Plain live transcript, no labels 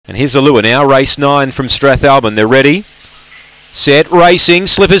And here's the lure now, race 9 from Strathalbyn. They're ready, set, racing.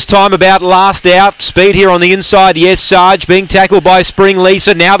 Slippers time about last out. Speed here on the inside. Yes, Sarge being tackled by Spring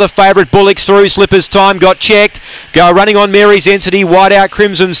Lisa. Now the favourite Bullocks through. Slippers time got checked. Go running on Mary's Entity. Wide out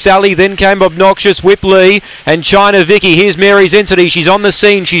Crimson Sally. Then came Obnoxious, Whip Lee and China Vicky. Here's Mary's Entity. She's on the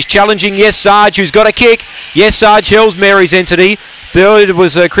scene. She's challenging Yes, Sarge, who's got a kick. Yes, Sarge held Mary's Entity. Third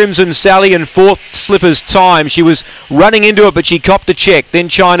was Crimson Sally, and fourth Slippers Time. She was running into it, but she copped a check. Then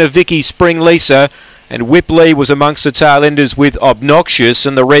China Vicky, Spring Lisa, and Whip Lee was amongst the tail enders with Obnoxious,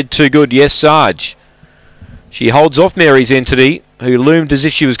 and the red Too Good, Yes Sarge. She holds off Mary's Entity, who loomed as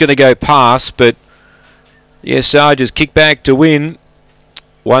if she was going to go past, but Yes Sarge has kicked back to win.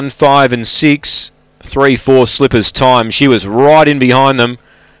 1, 5 and 6, 3, 4 Slippers Time. She was right in behind them.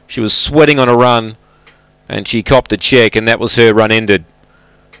 She was sweating on a run, and she copped a check, and that was her run ended.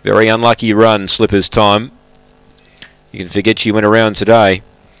 Very unlucky run, Slippers Time. You can forget she went around today.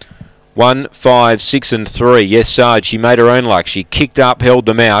 1, 5, 6 and 3. Yes, Sarge, she made her own luck. She kicked up, held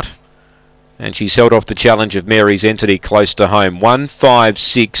them out, and she's held off the challenge of Mary's Entity close to home. 1, 5,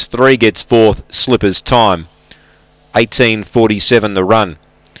 6, 3 gets fourth, Slippers Time. 18.47 the run.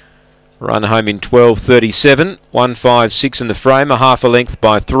 Run home in 12.37. 1, 5, 6 in the frame, a half a length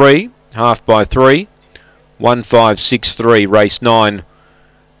by 3. Half by 3. 1, 5, 6, 3, race 9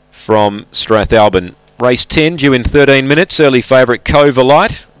 from Strathalbyn. Race 10 due in 13 minutes. Early favourite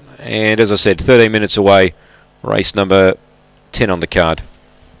Covalite. And as I said, 13 minutes away, race number 10 on the card.